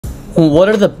What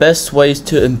are the best ways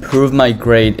to improve my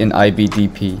grade in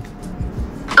IBDP?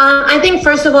 I think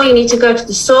first of all, you need to go to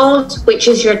the source, which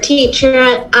is your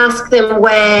teacher, ask them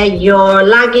where you're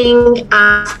lagging,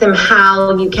 ask them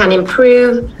how you can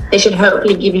improve. They should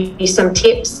hopefully give you some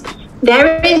tips.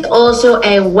 There is also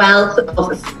a wealth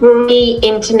of free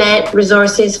internet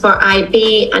resources for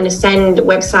IB, and Ascend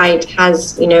website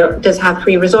does have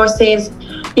free resources.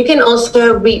 You can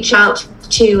also reach out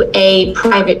to a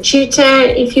private tutor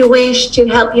if you wish to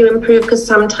help you improve, because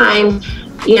sometimes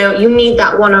you need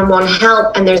that one-on-one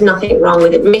help, and there's nothing wrong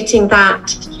with admitting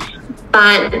that.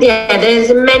 But yeah,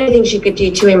 there's many things you could do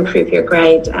to improve your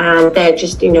grade, and they're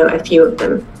just a few of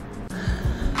them.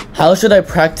 How should I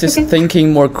practice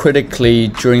thinking more critically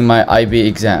during my IB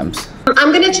exams?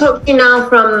 I'm going to talk to you now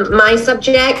from my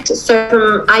subject.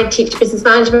 So I teach business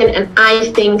management, and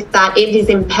I think that it is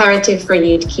imperative for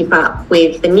you to keep up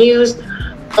with the news,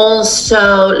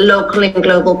 also local and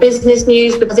global business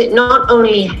news, because it not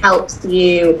only helps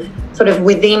you sort of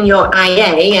within your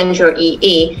IA and your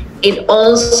EE, it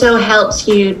also helps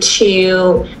you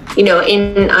to,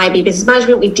 in IB Business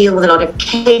Management, we deal with a lot of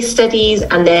case studies,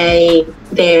 and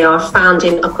they are found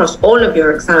across all of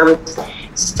your exams.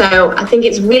 So I think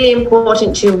it's really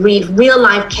important to read real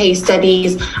life case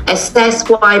studies, assess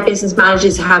why business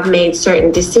managers have made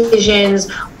certain decisions,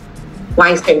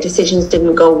 why certain decisions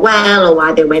didn't go well or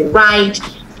why they went right.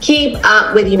 Keep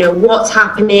up with, what's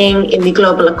happening in the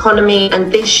global economy,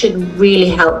 and this should really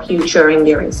help you during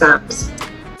your exams.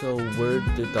 So where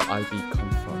did the IB come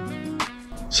from?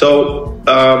 So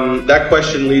that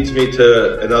question leads me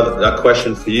to a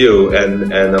question for you,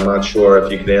 and I'm not sure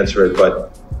if you can answer it,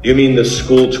 but you mean the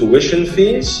school tuition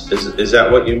fees? Is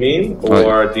that what you mean?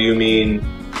 Or do you mean,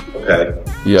 okay.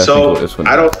 Yeah, so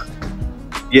I don't.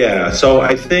 Yeah, so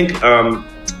I think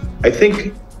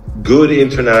good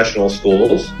international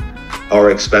schools are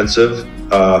expensive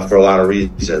for a lot of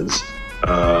reasons,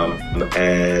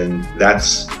 and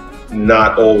that's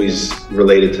not always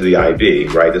related to the IB,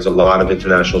 right? There's a lot of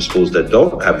international schools that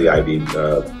don't have the IB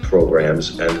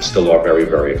programs and still are very,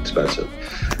 very expensive.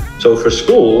 So for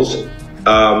schools,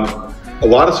 a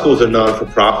lot of schools are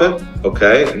non-for-profit,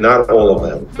 okay? Not all of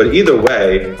them, but either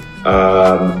way,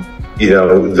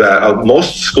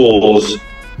 most schools'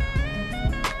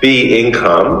 fee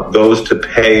income goes to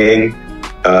paying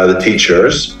the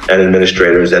teachers and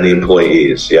administrators and the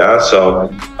employees, yeah?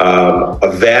 So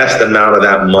a vast amount of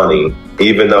that money,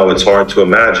 even though it's hard to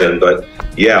imagine, but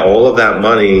yeah, all of that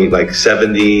money, like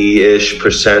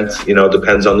 70-ish%,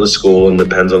 depends on the school and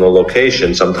depends on the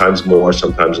location, sometimes more,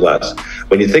 sometimes less.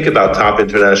 When you think about top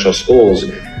international schools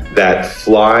that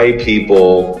fly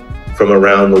people from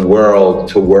around the world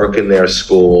to work in their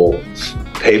school,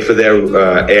 pay for their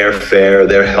airfare,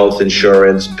 their health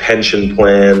insurance, pension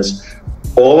plans,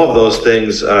 all of those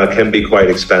things can be quite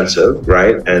expensive,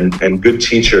 right? And good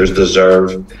teachers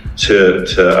deserve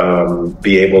to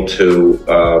be able to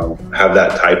have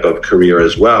that type of career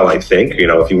as well, I think.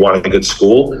 If you want a good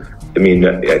school,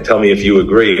 tell me if you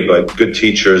agree, but good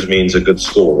teachers means a good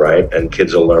school, right? And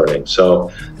kids are learning.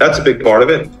 So that's a big part of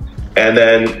it. And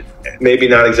then maybe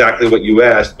not exactly what you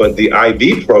asked, but the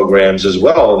IB programs as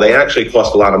well, they actually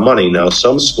cost a lot of money. Now,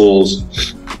 some schools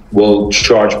will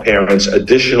charge parents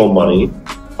additional money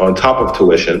on top of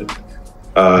tuition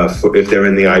if they're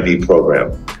in the IB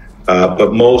program.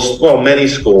 But many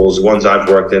schools, ones I've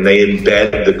worked in, they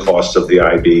embed the cost of the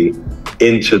IB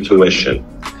into tuition.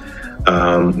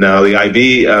 Now the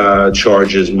IB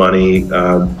charges money.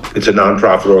 It's a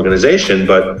nonprofit organization,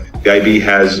 but the IB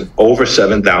has over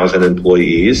 7,000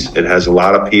 employees. It has a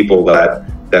lot of people that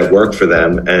work for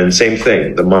them, and same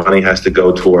thing, the money has to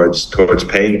go towards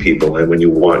paying people, and when you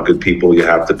want good people, you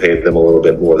have to pay them a little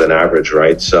bit more than average,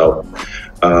 right? So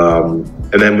and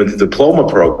then with the diploma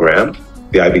program,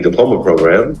 the IB diploma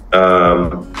program,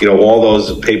 all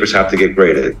those papers have to get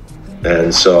graded,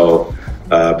 and so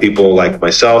people like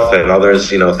myself and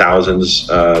others, thousands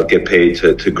get paid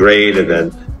to grade, and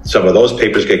then some of those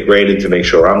papers get graded to make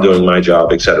sure I'm doing my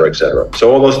job, et cetera, et cetera.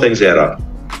 So all those things add up.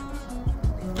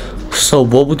 So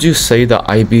what would you say the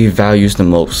IB values the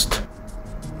most?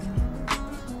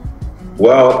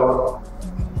 Well,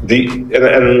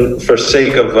 and for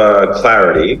sake of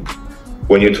clarity,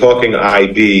 when you're talking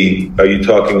IB, are you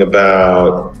talking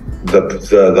about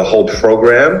the whole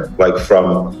program, like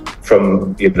from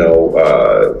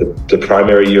the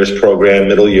primary years program,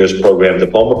 middle years program,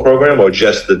 diploma program, or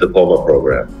just the diploma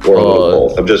program, or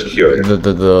both? I'm just curious.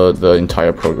 The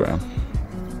entire program.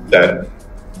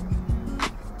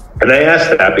 And I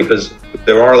ask that because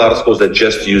there are a lot of schools that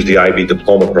just use the IB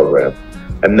diploma program.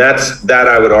 And that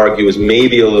I would argue is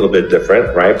maybe a little bit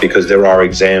different, right? Because there are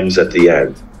exams at the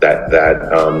end that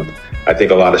I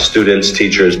think a lot of students,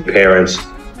 teachers, parents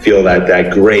feel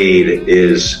that grade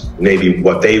is maybe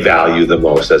what they value the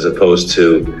most, as opposed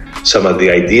to some of the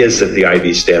ideas that the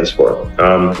IB stands for.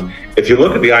 If you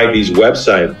look at the IB's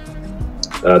website,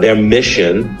 their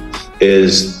mission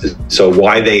is so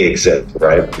why they exist,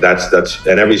 right?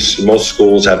 And most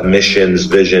schools have missions,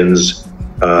 visions,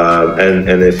 and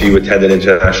if you attend an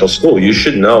international school, you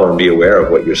should know and be aware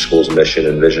of what your school's mission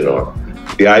and vision are.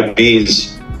 The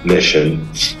IB's mission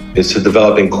is to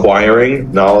develop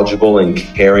inquiring, knowledgeable, and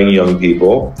caring young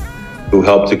people who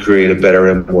help to create a better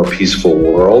and more peaceful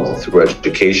world through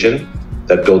education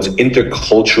that builds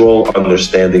intercultural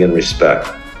understanding and respect.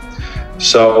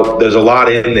 So there's a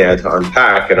lot in there to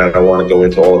unpack, and I don't want to go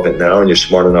into all of it now, and you're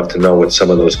smart enough to know what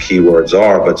some of those keywords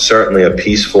are, but certainly a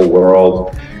peaceful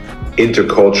world,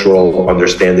 intercultural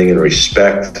understanding and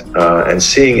respect, and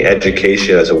seeing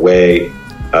education as a way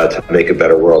to make a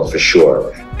better world, for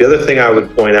sure. The other thing I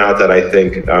would point out that I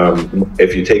think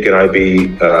if you take an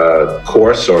IB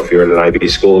course, or if you're in an IB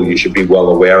school, you should be well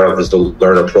aware of is the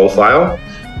learner profile.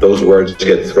 Those words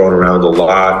get thrown around a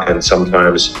lot, and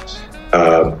sometimes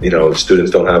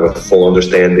students don't have a full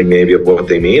understanding maybe of what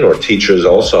they mean, or teachers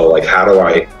also, like how do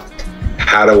I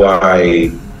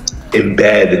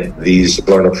embed these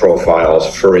learner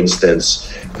profiles? For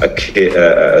instance,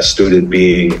 a student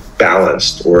being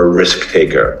balanced or a risk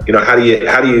taker. How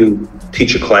do you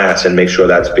teach a class and make sure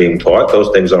that's being taught? Those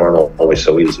things aren't always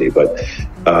so easy. But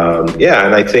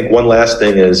and I think one last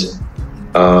thing is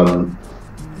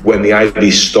when the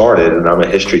IB started, and I'm a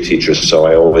history teacher, so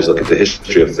I always look at the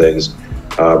history of things.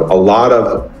 A lot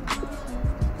of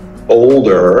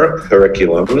older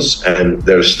curriculums, and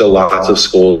there's still lots of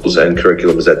schools and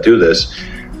curriculums that do this,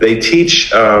 they teach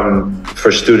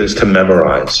for students to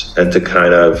memorize and to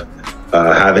kind of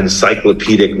have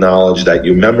encyclopedic knowledge that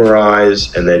you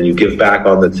memorize and then you give back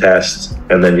on the test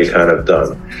and then you're kind of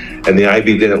done. And the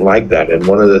IB didn't like that. And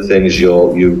one of the things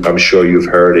I'm sure you've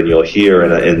heard and you'll hear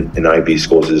in IB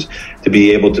schools is to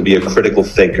be able to be a critical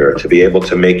thinker, to be able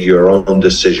to make your own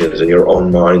decisions and your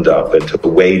own mind up, and to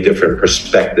weigh different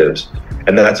perspectives.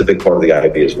 And that's a big part of the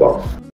IB as well.